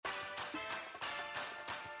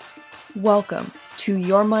Welcome to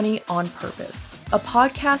Your Money on Purpose, a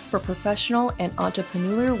podcast for professional and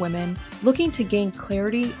entrepreneurial women looking to gain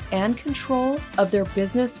clarity and control of their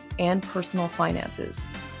business and personal finances.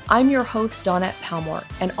 I'm your host, Dawnette Palmore,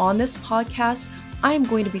 and on this podcast, I am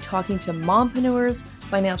going to be talking to mompreneurs,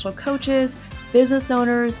 financial coaches, business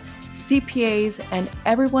owners, CPAs, and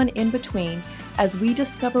everyone in between as we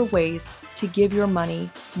discover ways to give your money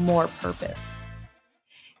more purpose.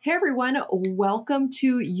 Hey everyone, welcome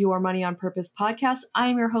to Your Money on Purpose podcast.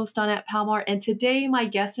 I'm your host, Dawnette Palmore, and today my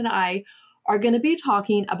guest and I are going to be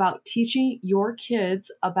talking about teaching your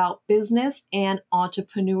kids about business and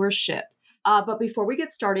entrepreneurship. But before we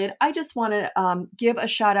get started, I just want to give a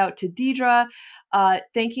shout out to Deidre,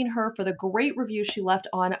 thanking her for the great review she left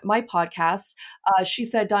on my podcast. She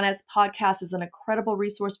said, Dawnette's podcast is an incredible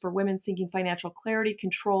resource for women seeking financial clarity,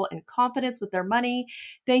 control, and confidence with their money.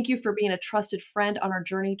 Thank you for being a trusted friend on our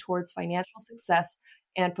journey towards financial success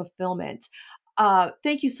and fulfillment.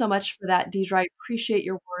 Thank you so much for that, Deidre. I appreciate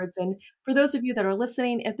your words. And for those of you that are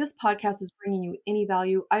listening, if this podcast is bringing you any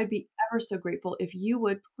value, I would be ever so grateful if you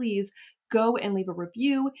would please go and leave a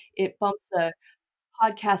review. It bumps the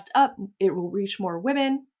podcast up. It will reach more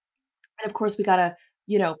women. And of course, we got to,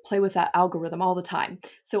 play with that algorithm all the time.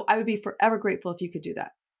 So I would be forever grateful if you could do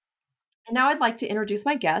that. And now I'd like to introduce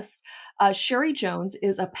my guest. Sheri Jones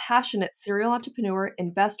is a passionate serial entrepreneur,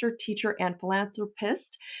 investor, teacher, and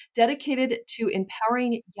philanthropist dedicated to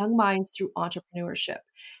empowering young minds through entrepreneurship.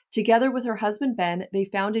 Together with her husband, Ben, they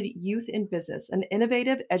founded Youth in Business, an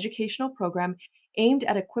innovative educational program aimed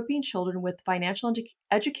at equipping children with financial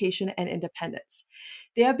education and independence.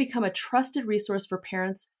 They have become a trusted resource for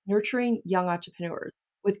parents nurturing young entrepreneurs.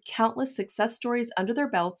 With countless success stories under their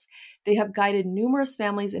belts, they have guided numerous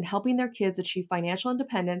families in helping their kids achieve financial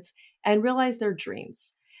independence and realize their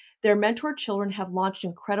dreams. Their mentored children have launched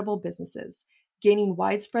incredible businesses, gaining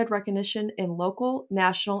widespread recognition in local,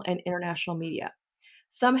 national, and international media.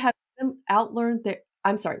 Some have even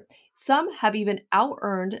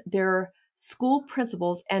out-earned their school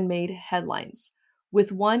principals and made headlines,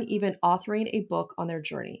 with one even authoring a book on their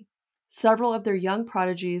journey. Several of their young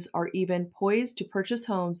prodigies are even poised to purchase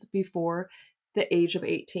homes before the age of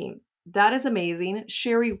 18. That is amazing.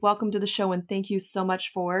 Sheri, welcome to the show, and thank you so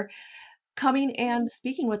much for coming and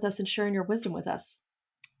speaking with us and sharing your wisdom with us.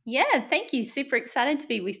 Yeah, thank you. Super excited to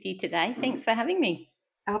be with you today. Thanks for having me.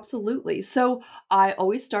 Absolutely. So I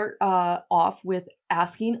always start off with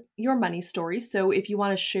asking your money story. So if you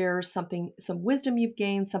want to share something, some wisdom you've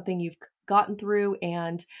gained, something you've gotten through,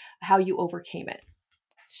 and how you overcame it.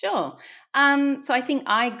 Sure. So I think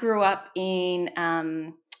I grew up in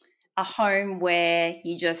a home where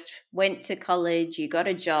you just went to college, you got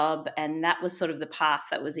a job, and that was sort of the path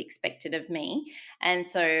that was expected of me. And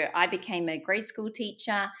so I became a grade school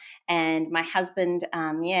teacher, and my husband,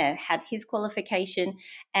 had his qualification.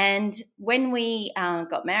 And when we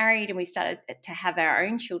got married and we started to have our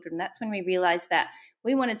own children, that's when we realized that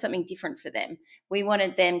we wanted something different for them. We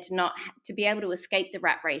wanted them to be able to escape the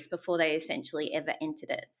rat race before they essentially ever entered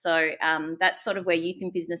it. So that's sort of where Youth in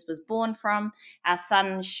Business was born from. Our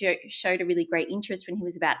son showed a really great interest when he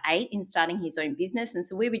was about 8 in starting his own business. And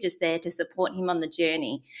so we were just there to support him on the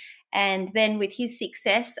journey. And then with his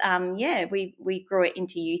success, we grew it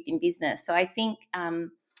into Youth in Business. So I think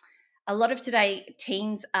a lot of today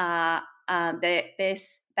teens are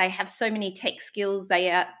they have so many tech skills.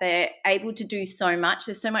 They're able to do so much.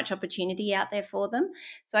 There's so much opportunity out there for them.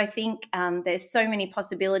 So I think there's so many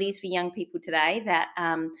possibilities for young people today that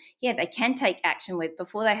they can take action with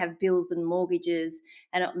before they have bills and mortgages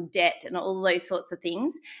and debt and all those sorts of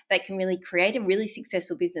things. They can really create a really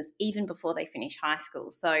successful business even before they finish high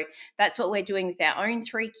school. So that's what we're doing with our own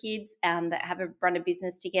 3 kids that have run a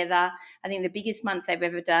business together. I think the biggest month they've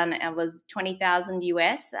ever done was $20,000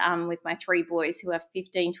 US with my 3 boys who are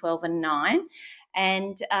 15, 12 and 9,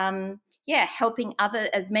 and helping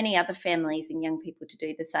as many other families and young people to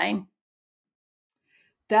do the same.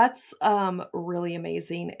 That's really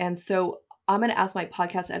amazing. And so I'm going to ask my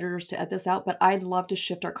podcast editors to edit this out, but I'd love to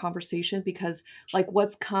shift our conversation because like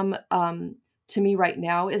what's come to me right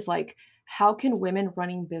now is like, how can women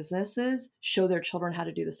running businesses show their children how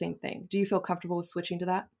to do the same thing? Do you feel comfortable with switching to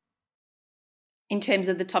that? In terms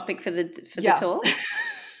of the topic for the talk?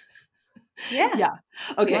 Yeah.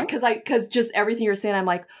 Okay. Because just everything you're saying, I'm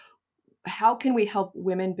like, how can we help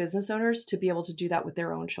women business owners to be able to do that with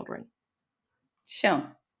their own children? Sure.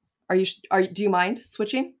 Do you mind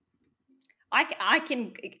switching? I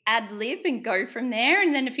can ad lib and go from there,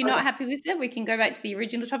 and then if you're not happy with it, we can go back to the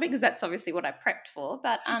original topic because that's obviously what I prepped for.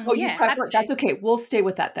 But you prepped for it. That's okay. We'll stay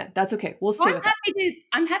with that then. That's okay. We'll stay with that.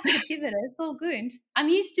 I'm happy to pivot. It's all good. I'm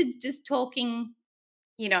used to just talking,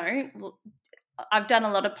 I've done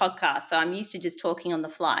a lot of podcasts, so I'm used to just talking on the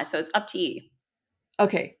fly. So it's up to you.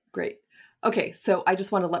 Okay, great. Okay, so I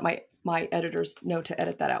just want to let my editors know to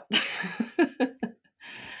edit that out.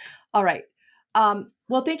 All right.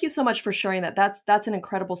 Well, thank you so much for sharing that. That's an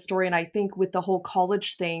incredible story, and I think with the whole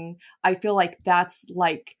college thing, I feel like that's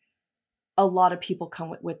like a lot of people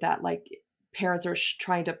come with that. Like parents are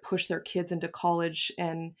trying to push their kids into college,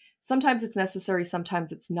 and sometimes it's necessary,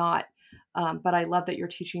 sometimes it's not. But I love that you're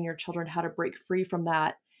teaching your children how to break free from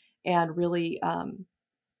that and really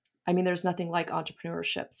I mean, there's nothing like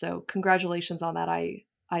entrepreneurship. So congratulations on that. I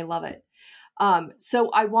love it.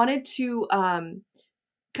 So I wanted to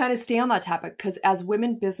kind of stay on that topic because as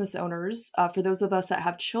women business owners, for those of us that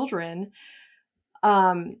have children,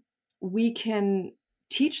 um, we can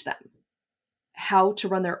teach them how to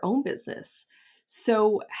run their own business.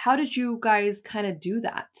 So how did you guys kind of do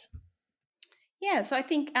that? Yeah, so I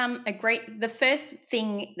think the first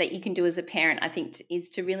thing that you can do as a parent, I think, is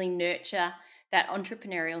to really nurture that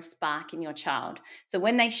entrepreneurial spark in your child. So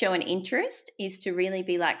when they show an interest, is to really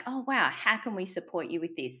be like, oh wow, how can we support you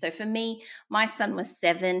with this? So for me, my son was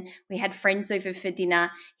 7. We had friends over for dinner.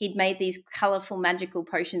 He'd made these colorful, magical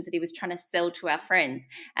potions that he was trying to sell to our friends,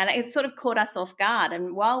 and it sort of caught us off guard.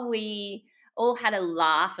 And while we all had a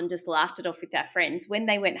laugh and just laughed it off with our friends. When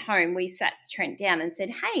they went home, we sat Trent down and said,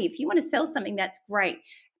 hey, if you want to sell something, that's great.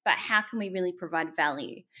 But how can we really provide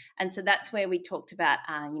value? And so that's where we talked about,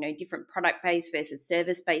 different product-based versus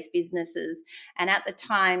service-based businesses. And at the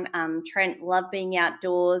time, Trent loved being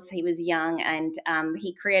outdoors. He was young, and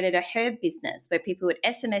he created a herb business where people would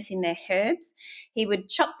SMS in their herbs. He would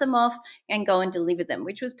chop them off and go and deliver them,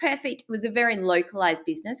 which was perfect. It was a very localized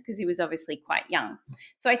business because he was obviously quite young.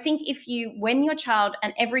 So I think when your child,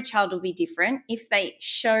 and every child will be different, if they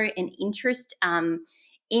show an interest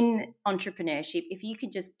in entrepreneurship, if you could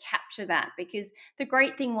just capture that, because the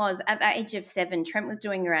great thing was at the age of 7, Trent was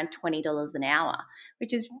doing around $20 an hour,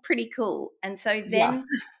 which is pretty cool. And so Yeah. then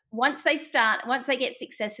once they get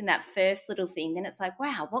success in that first little thing, then it's like,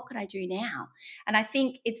 wow, what could I do now? And I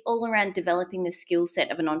think it's all around developing the skill set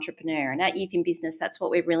of an entrepreneur. And at Youth in Business, that's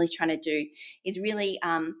what we're really trying to do, is really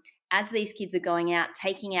as these kids are going out,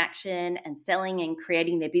 taking action and selling and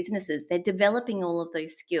creating their businesses, they're developing all of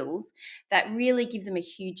those skills that really give them a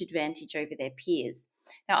huge advantage over their peers.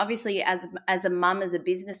 Now, obviously, as a mum, as a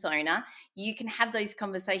business owner, you can have those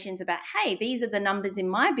conversations about, hey, these are the numbers in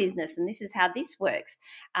my business and this is how this works,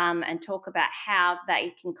 and talk about how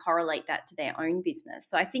they can correlate that to their own business.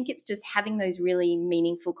 So I think it's just having those really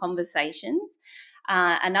meaningful conversations.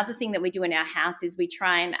 Another thing that we do in our house is we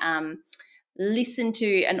try and listen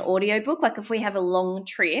to an audiobook. Like if we have a long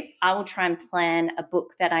trip, I will try and plan a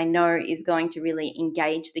book that I know is going to really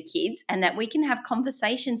engage the kids and that we can have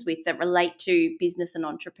conversations with that relate to business and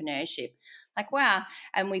entrepreneurship. Like, wow.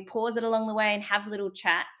 And we pause it along the way and have little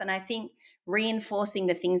chats. And I think reinforcing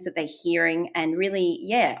the things that they're hearing and really,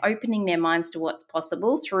 opening their minds to what's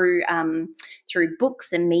possible through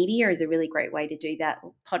books and media is a really great way to do that.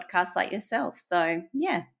 Podcasts like yourself. So,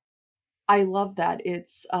 yeah. I love that.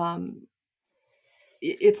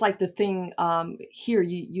 It's like the thing here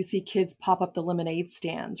you see kids pop up the lemonade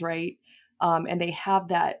stands, right? And they have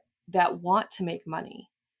that want to make money,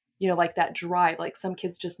 like that drive. Like some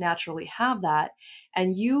kids just naturally have that,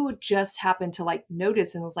 and you just happen to like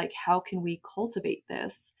notice and was like, how can we cultivate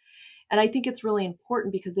this? And I think it's really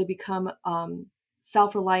important because they become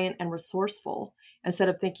self-reliant and resourceful instead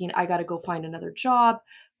of thinking I got to go find another job.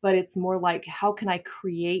 But it's more like, how can I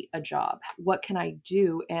create a job? What can I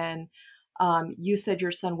do? And you said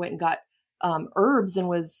your son went and got herbs and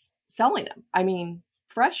was selling them. I mean,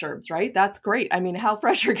 fresh herbs, right? That's great. I mean, how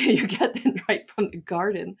fresher can you get than right from the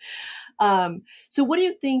garden? So what do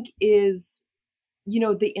you think is,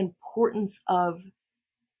 the importance of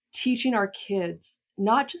teaching our kids,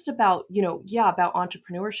 not just about, about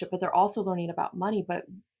entrepreneurship, but they're also learning about money. But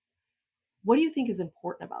what do you think is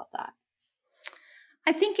important about that?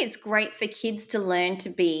 I think it's great for kids to learn to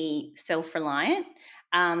be self-reliant.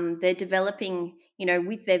 They're developing,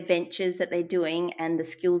 with their ventures that they're doing and the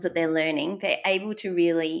skills that they're learning, they're able to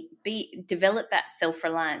really develop that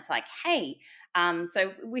self-reliance. Like, hey,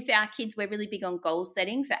 so with our kids, we're really big on goal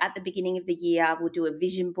setting. So at the beginning of the year, we'll do a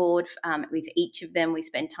vision board with each of them. We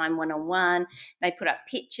spend time one-on-one. They put up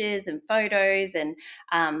pictures and photos, and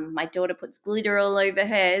my daughter puts glitter all over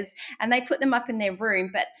hers, and they put them up in their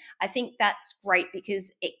room. But I think that's great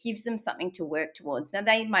because it gives them something to work towards. Now,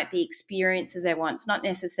 they might be experiences they want. It's not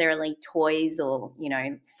necessarily toys or,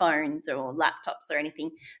 phones or laptops or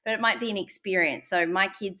anything, but it might be an experience. So my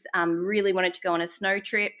kids really wanted to go on a snow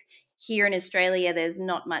trip. here in Australia, there's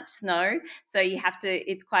not much snow. So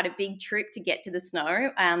it's quite a big trip to get to the snow,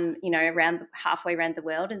 around halfway around the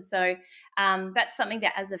world. And so that's something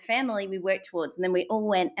that as a family we work towards. And then we all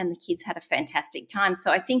went and the kids had a fantastic time.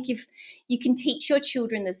 So I think if you can teach your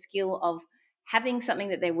children the skill of having something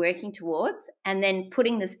that they're working towards and then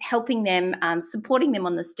helping them, supporting them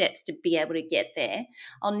on the steps to be able to get there.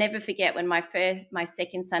 I'll never forget when my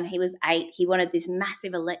second son, he was 8, he wanted this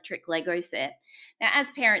massive electric Lego set. Now,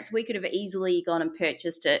 as parents, we could have easily gone and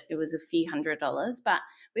purchased it. It was a few $100s, but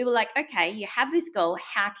we were like, okay, you have this goal.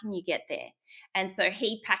 How can you get there? And so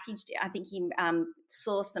he packaged it. I think he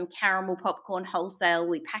saw some caramel popcorn wholesale.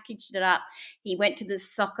 We packaged it up. He went to the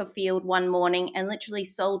soccer field one morning and literally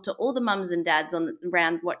sold to all the mums and dads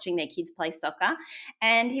around watching their kids play soccer.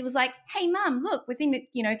 And he was like, hey, mum, look, within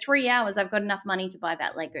 3 hours, I've got enough money to buy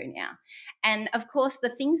that Lego now. And of course, the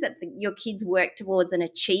things that your kids work towards and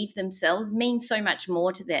achieve themselves mean so much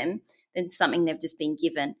more to them than something they've just been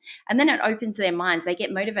given. And then it opens their minds. They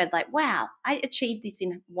get motivated like, wow, I achieved this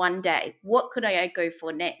in one day. What could I go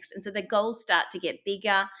for next? And so the goals start to get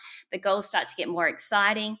bigger. The goals start to get more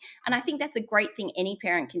exciting. And I think that's a great thing any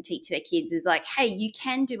parent can teach their kids is like, hey, you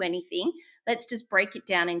can do anything. Let's just break it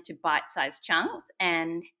down into bite-sized chunks.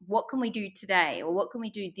 And what can we do today or what can we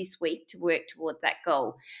do this week to work towards that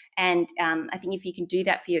goal? And I think if you can do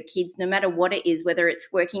that for your kids, no matter what it is, whether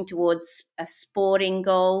it's working towards a sporting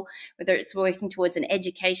goal, whether it's working towards an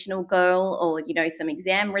educational goal or, some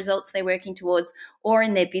exam results they're working towards or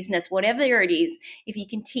in their business, whatever it is, if you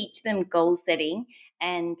can teach them goal setting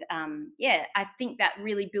and, I think that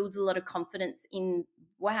really builds a lot of confidence in,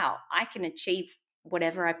 wow, I can achieve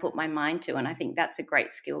whatever I put my mind to. And I think that's a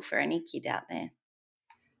great skill for any kid out there.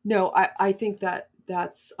 No, I think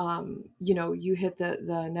that's you hit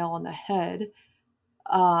the nail on the head.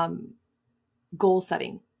 Goal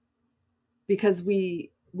setting, because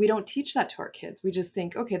we don't teach that to our kids. We just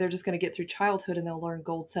think, okay, they're just going to get through childhood and they'll learn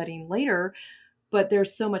goal setting later. But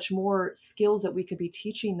there's so much more skills that we could be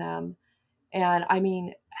teaching them. And I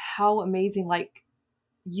mean, how amazing, like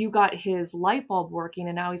you got his light bulb working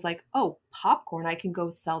and now he's like, oh, popcorn, I can go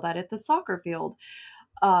sell that at the soccer field.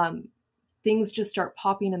 Things just start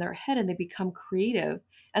popping in their head and they become creative.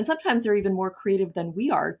 And sometimes they're even more creative than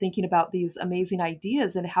we are, thinking about these amazing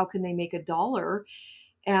ideas and how can they make $1.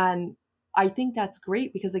 And I think that's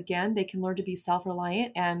great because again, they can learn to be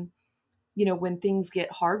self-reliant. And when things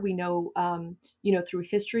get hard, we know, through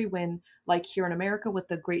history, when like here in America with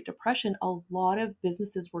the Great Depression, a lot of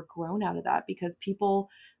businesses were grown out of that because people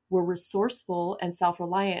were resourceful and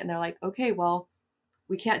self-reliant. And they're like, okay, well,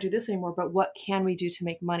 we can't do this anymore, but what can we do to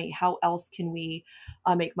make money? How else can we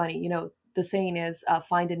make money? The saying is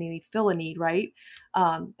find a need, fill a need, right?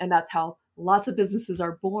 And that's how lots of businesses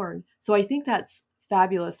are born. So I think that's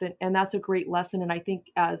fabulous. And that's a great lesson. And I think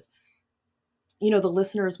as the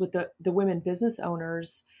listeners with the women business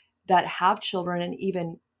owners that have children, and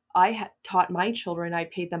even I taught my children, I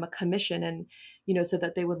paid them a commission and, so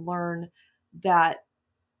that they would learn that,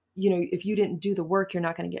 if you didn't do the work, you're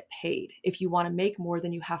not going to get paid. If you want to make more,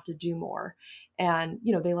 then you have to do more. And,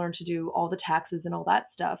 they learn to do all the taxes and all that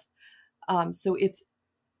stuff. So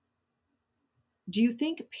do you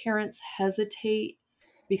think parents hesitate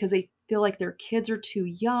because they feel like their kids are too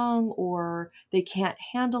young or they can't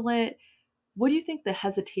handle it? What do you think the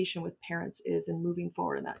hesitation with parents is in moving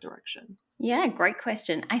forward in that direction? Yeah, great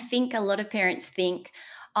question. I think a lot of parents think,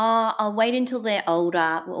 oh, I'll wait until they're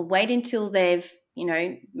older, or wait until they've,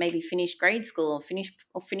 maybe finished grade school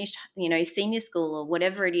or finished, senior school or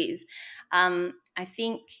whatever it is. I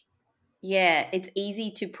think, yeah, it's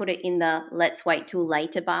easy to put it in the let's wait till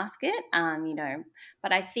later basket,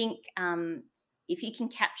 but I think if you can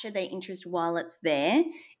capture their interest while it's there,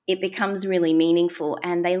 it becomes really meaningful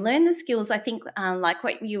and they learn the skills. I think like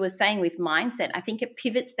what you were saying with mindset, I think it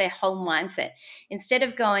pivots their whole mindset. Instead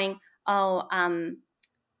of going, oh,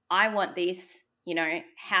 I want this,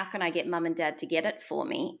 how can I get mum and dad to get it for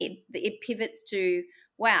me? It pivots to,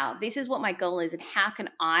 wow, this is what my goal is and how can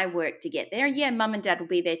I work to get there? Yeah, mum and dad will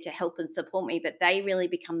be there to help and support me, but they really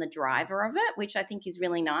become the driver of it, which I think is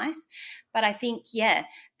really nice. But I think, yeah,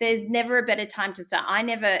 there's never a better time to start. I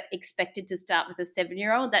never expected to start with a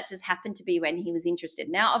 7-year-old. That just happened to be when he was interested.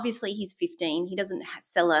 Now, obviously, he's 15. He doesn't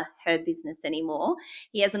sell her business anymore.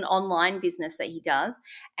 He has an online business that he does.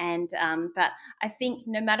 And but I think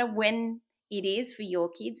no matter when it is for your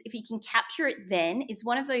kids, if you can capture it then, it's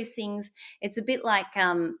one of those things. It's a bit like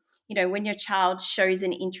when your child shows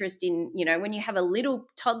an interest in, when you have a little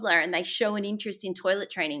toddler and they show an interest in toilet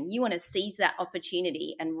training, you want to seize that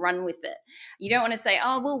opportunity and run with it. You don't want to say,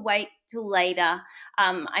 oh, we'll wait till later.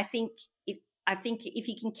 I I think if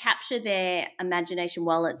you can capture their imagination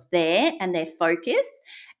while it's there and their focus,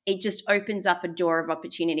 it just opens up a door of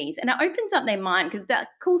opportunities, and it opens up their mind. Because the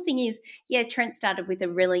cool thing is, yeah, Trent started with a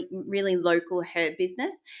really, really local herb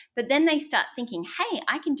business, but then they start thinking, hey,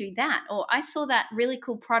 I can do that. Or I saw that really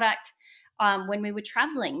cool product when we were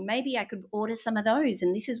traveling. Maybe I could order some of those,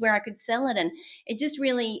 and this is where I could sell it. And it just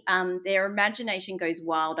really, their imagination goes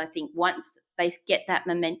wild, I think, once they get that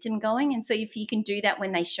momentum going. And so if you can do that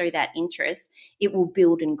when they show that interest, it will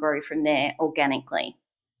build and grow from there organically.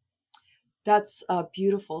 That's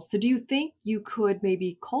beautiful. So do you think you could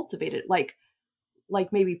maybe cultivate it, like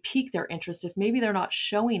maybe pique their interest if maybe they're not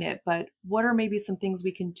showing it, but what are maybe some things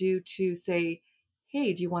we can do to say,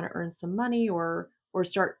 hey, do you want to earn some money or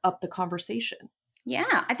start up the conversation?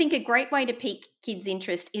 Yeah, I think a great way to pique kids'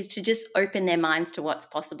 interest is to just open their minds to what's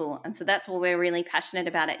possible. And so that's what we're really passionate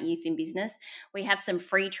about at Youth in Business. We have some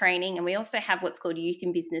free training, and we also have what's called Youth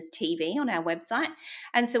in Business TV on our website.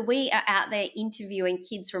 And so we are out there interviewing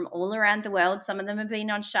kids from all around the world. Some of them have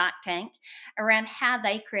been on Shark Tank, around how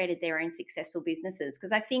they created their own successful businesses.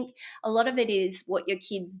 Because I think a lot of it is what your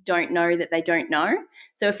kids don't know that they don't know.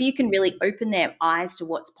 So if you can really open their eyes to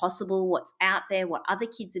what's possible, what's out there, what other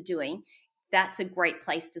kids are doing, that's a great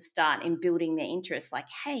place to start in building their interest. Like,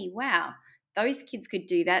 hey, wow, those kids could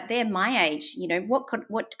do that. They're my age. What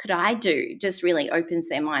could I do? Just really opens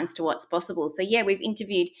their minds to what's possible. So yeah, we've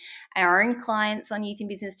interviewed our own clients on Youth in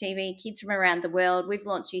Business TV, kids from around the world. We've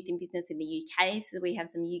launched Youth in Business in the UK, so we have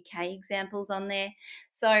some UK examples on there.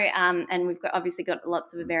 So and we've obviously got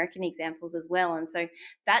lots of American examples as well. And so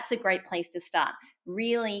that's a great place to start.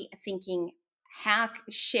 Really thinking how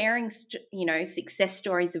sharing success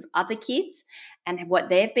stories of other kids and what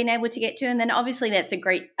they've been able to get to. And then obviously that's a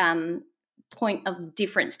great point of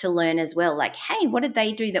difference to learn as well. Like, hey, what did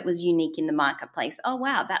they do that was unique in the marketplace? Oh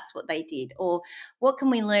wow, that's what they did. Or what can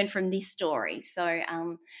we learn from this story? So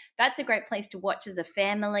that's a great place to watch as a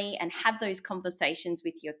family and have those conversations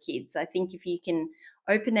with your kids. I think if you can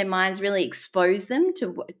open their minds, really expose them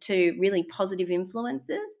to really positive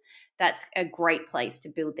influences, that's a great place to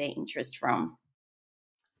build their interest from.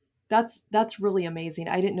 That's really amazing.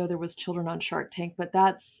 I didn't know there was children on Shark Tank, but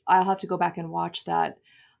that's I'll have to go back and watch that.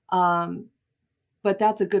 Um, but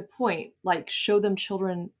that's a good point. Like show them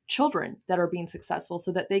children that are being successful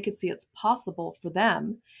so that they could see it's possible for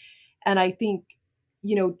them. And I think,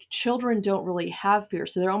 children don't really have fear.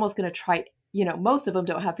 So they're almost going to try, most of them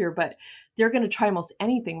don't have fear, but they're going to try almost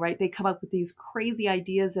anything, right? They come up with these crazy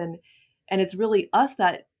ideas and it's really us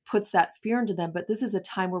that puts that fear into them. But this is a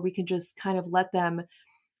time where we can just kind of let them,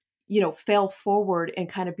 fail forward and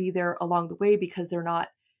kind of be there along the way because they're not,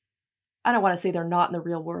 I don't want to say they're not in the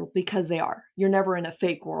real world because they are. You're never in a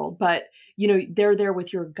fake world, but they're there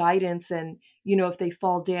with your guidance and if they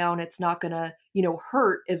fall down, it's not going to,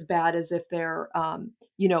 hurt as bad as if they're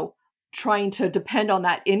trying to depend on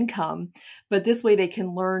that income. But this way they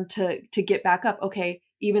can learn to get back up. Okay,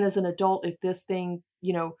 even as an adult, if this thing,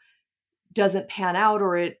 doesn't pan out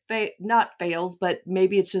or it not fails, but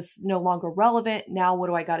maybe it's just no longer relevant. Now what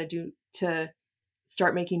do I got to do to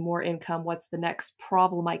start making more income? What's the next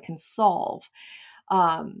problem I can solve?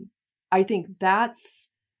 I think that's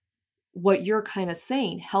what you're kind of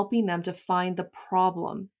saying, helping them to find the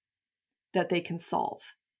problem that they can solve.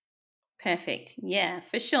 Perfect. Yeah,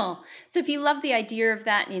 for sure. So if you love the idea of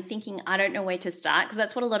that and you're thinking, I don't know where to start, because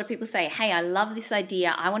that's what a lot of people say, hey, I love this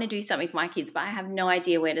idea. I want to do something with my kids, but I have no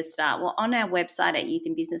idea where to start. Well, on our website at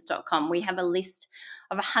youthinbusiness.com, we have a list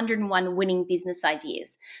of 101 winning business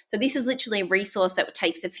ideas. So this is literally a resource that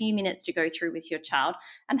takes a few minutes to go through with your child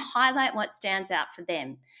and highlight what stands out for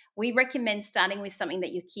them. We recommend starting with something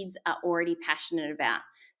that your kids are already passionate about.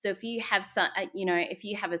 So if you have if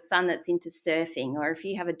you have a son that's into surfing, or if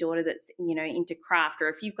you have a daughter that's into craft, or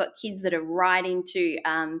if you've got kids that are right into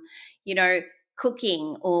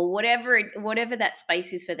cooking, or whatever that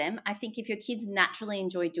space is for them, I think if your kids naturally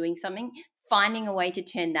enjoy doing something, finding a way to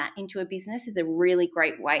turn that into a business is a really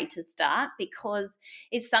great way to start, because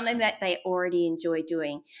it's something that they already enjoy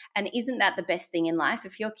doing. And isn't that the best thing in life?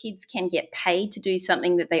 If your kids can get paid to do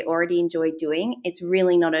something that they already enjoy doing, it's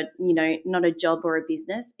really not a job or a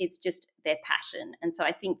business. It's just their passion. And so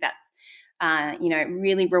I think that's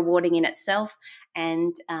really rewarding in itself.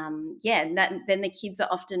 And then the kids are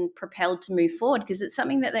often propelled to move forward because it's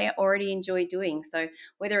something that they already enjoy doing. So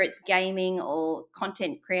whether it's gaming or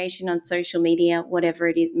content creation on social media, whatever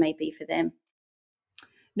it may be for them.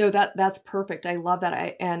 No, that's perfect. I love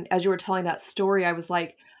that. And as you were telling that story, I was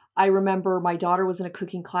like, I remember my daughter was in a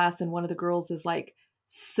cooking class and one of the girls is like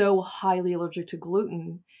so highly allergic to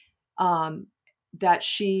gluten um, that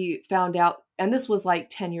she found out, and this was like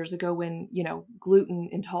 10 years ago when, gluten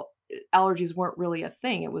allergies weren't really a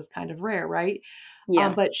thing. It was kind of rare, right?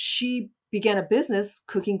 Yeah. But she began a business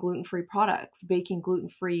cooking gluten-free products, baking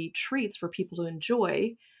gluten-free treats for people to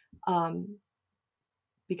enjoy, um,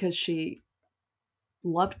 because she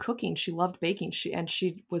loved cooking, she loved baking,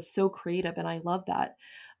 she was so creative, and I love that.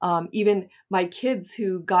 Even my kids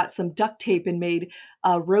who got some duct tape and made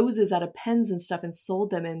roses out of pens and stuff and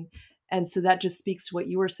sold them, and so that just speaks to what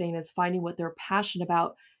you were saying, is finding what they're passionate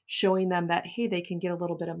about, showing them that hey, they can get a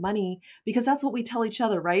little bit of money, because that's what we tell each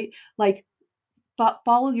other, right? Like,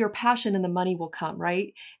 follow your passion and the money will come,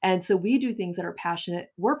 right? And so we do things that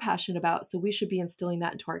we're passionate about, so we should be instilling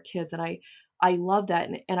that into our kids. And I love that,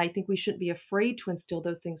 and I think we shouldn't be afraid to instill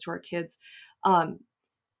those things to our kids, um,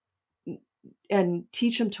 and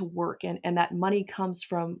teach them to work, and that money comes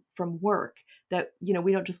from work, that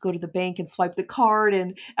we don't just go to the bank and swipe the card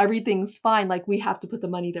and everything's fine. Like, we have to put the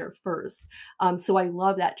money there first. So I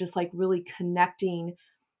love that, just like really connecting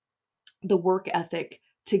the work ethic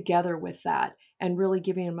together with that, and really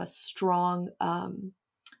giving them a strong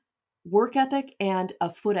work ethic and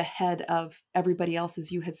a foot ahead of everybody else,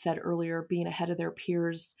 as you had said earlier, being ahead of their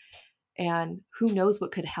peers. And who knows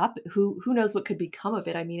what could happen? Who knows what could become of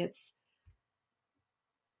it? I mean, it's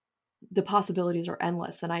the possibilities are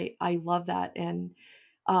endless, and I love that. And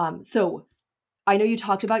so I know you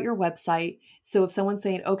talked about your website. So if someone's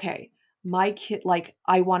saying, okay, my kid, like,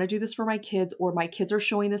 I want to do this for my kids, or my kids are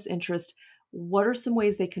showing this interest, what are some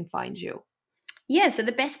ways they can find you? Yeah, so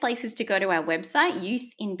the best place is to go to our website,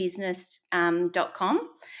 youthinbusiness.com.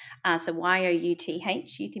 So youth,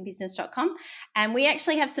 youthinbusiness.com. And we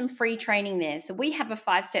actually have some free training there. So we have a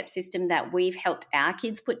 5-step system that we've helped our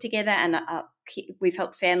kids put together, and we've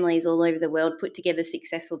helped families all over the world put together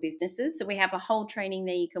successful businesses. So we have a whole training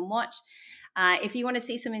there you can watch. If you want to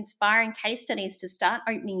see some inspiring case studies to start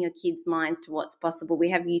opening your kids' minds to what's possible, we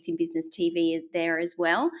have Youth in Business TV there as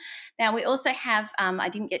well. Now, we also have, I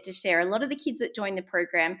didn't get to share, a lot of the kids that join the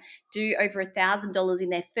program do over $1,000 in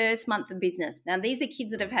their first month of business. Now, these are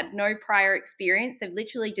kids that have had no prior experience. They've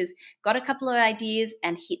literally just got a couple of ideas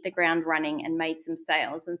and hit the ground running and made some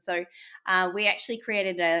sales. And so we actually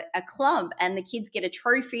created a club, and the kids get a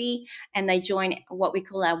trophy, and they join what we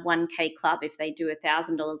call our 1K club if they do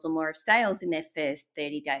 $1,000 or more of sales in their first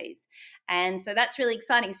 30 days. And so that's really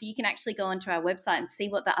exciting. So you can actually go onto our website and see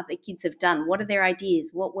what the other kids have done. What are their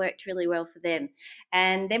ideas? What worked really well for them?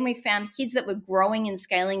 And then we found kids that were growing and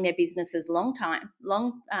scaling their businesses in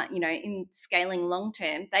scaling long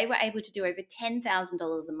term, they were able to do over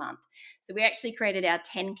 $10,000 a month. So we actually created our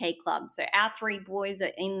 10K club. So our 3 boys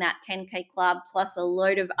are in that 10K club, plus a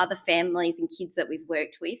load of other families and kids that we've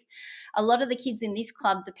worked with. A lot of the kids in this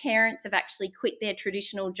club, the parents have actually quit their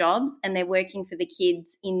traditional jobs and they're working for the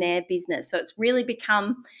kids in their business. So it's really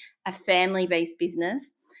become a family-based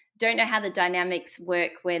business. Don't know how the dynamics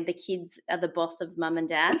work where the kids are the boss of mum and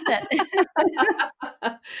dad, but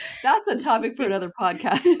That's a topic for another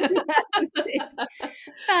podcast. But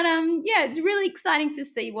yeah, it's really exciting to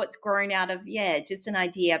see what's grown out of, just an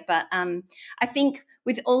idea. But I think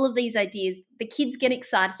with all of these ideas, the kids get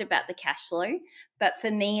excited about the cash flow. But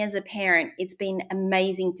for me as a parent, it's been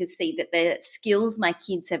amazing to see that the skills my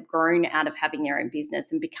kids have grown out of having their own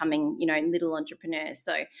business and becoming, little entrepreneurs.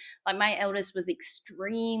 So like my eldest was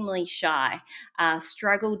extremely shy,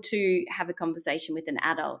 struggled to have a conversation with an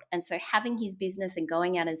adult. And so having his business and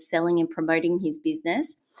going out and selling and promoting his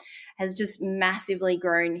business has just massively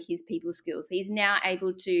grown his people skills. He's now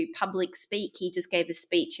able to public speak. He just gave a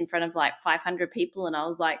speech in front of like 500 people, and I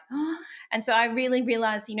was like, oh. And so I really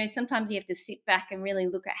realized, sometimes you have to sit back and really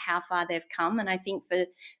look at how far they've come. And I think for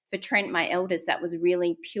Trent, my eldest, that was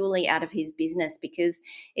really purely out of his business, because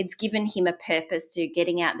it's given him a purpose to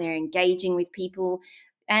getting out there, engaging with people,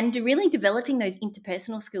 and really developing those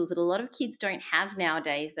interpersonal skills that a lot of kids don't have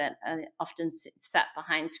nowadays, that are often sat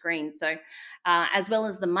behind screens. So as well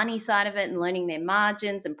as the money side of it and learning their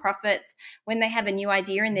margins and profits, when they have a new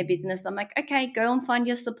idea in their business, I'm like, okay, go and find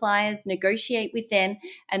your suppliers, negotiate with them,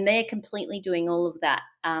 and they're completely doing all of that.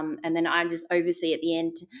 And then I just oversee at the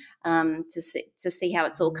end to see how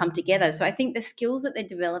it's all come together. So I think the skills that they're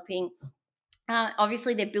developing,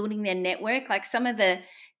 obviously they're building their network. Like some of the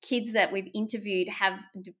kids that we've interviewed have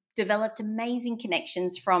developed amazing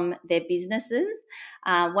connections from their businesses.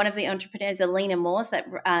 One of the entrepreneurs, Alina Morse, that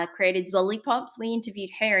created Zolly Pops, we interviewed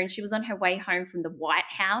her, and she was on her way home from the White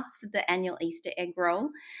House for the annual Easter egg roll.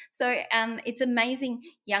 So it's amazing.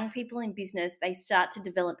 Young people in business, they start to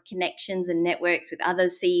develop connections and networks with other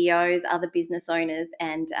CEOs, other business owners,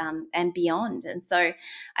 and beyond. And so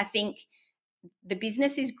I think the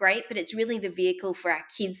business is great, but it's really the vehicle for our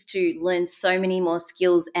kids to learn so many more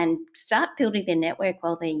skills and start building their network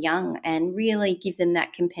while they're young and really give them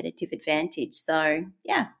that competitive advantage. So,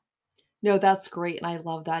 yeah. No, that's great. And I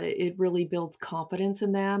love that. It really builds confidence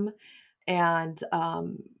in them. And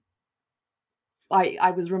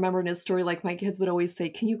I was remembering a story, like my kids would always say,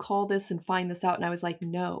 "Can you call this and find this out?" And I was like,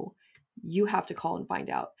 "No, you have to call and find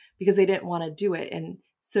out," because they didn't want to do it. And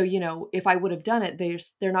so, if I would have done it,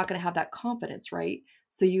 they're not going to have that confidence, right?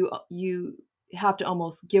 So you have to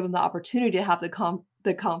almost give them the opportunity to have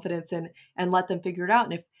the confidence and let them figure it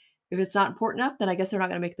out. And if it's not important enough, then I guess they're not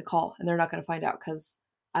going to make the call and they're not going to find out because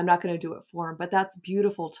I'm not going to do it for them. But that's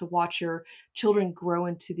beautiful to watch your children grow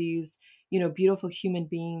into these beautiful human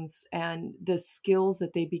beings and the skills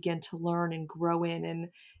that they begin to learn and grow in. And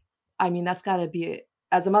I mean, that's got to be,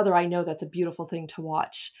 as a mother, I know that's a beautiful thing to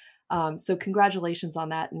watch. So congratulations on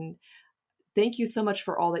that. And thank you so much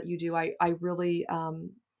for all that you do. I really,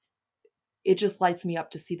 it just lights me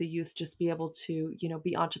up to see the youth just be able to,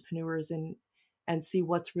 be entrepreneurs and see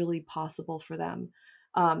what's really possible for them.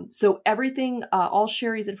 So everything, all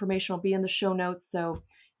Sheri's information will be in the show notes. So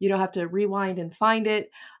you don't have to rewind and find it.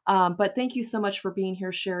 But thank you so much for being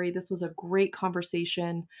here, Sheri. This was a great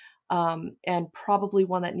conversation, and probably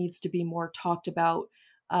one that needs to be more talked about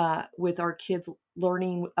with our kids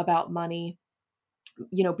learning about money,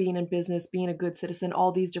 being in business, being a good citizen,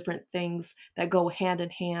 all these different things that go hand in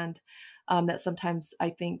hand, that sometimes I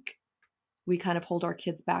think we kind of hold our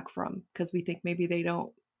kids back from because we think maybe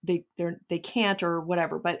they can't or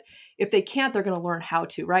whatever. But if they can't, they're going to learn how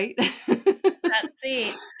to, right? That's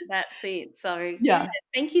it. That's it. So, yeah, Yeah.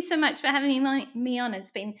 thank you so much for having me on. It's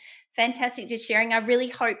been fantastic just sharing. I really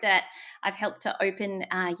hope that I've helped to open,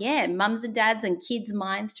 mums and dads and kids'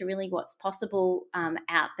 minds to really what's possible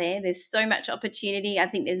out there. There's so much opportunity. I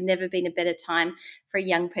think there's never been a better time for a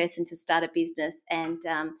young person to start a business. And,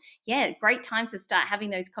 great time to start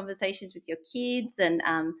having those conversations with your kids and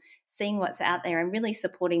seeing what's out there and really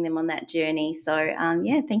supporting them on that journey. So,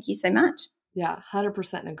 thank you so much. Yeah,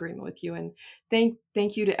 100% in agreement with you. And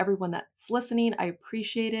thank you to everyone that's listening. I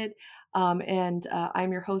appreciate it.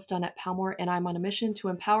 I'm your host, Annette Palmore, and I'm on a mission to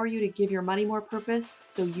empower you to give your money more purpose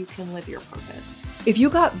so you can live your purpose. If you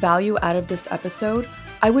got value out of this episode,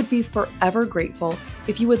 I would be forever grateful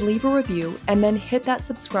if you would leave a review and then hit that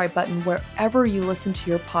subscribe button wherever you listen to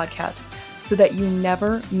your podcast so that you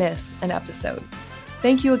never miss an episode.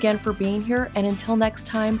 Thank you again for being here. And until next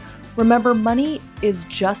time, remember, money is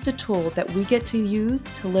just a tool that we get to use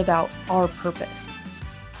to live out our purpose.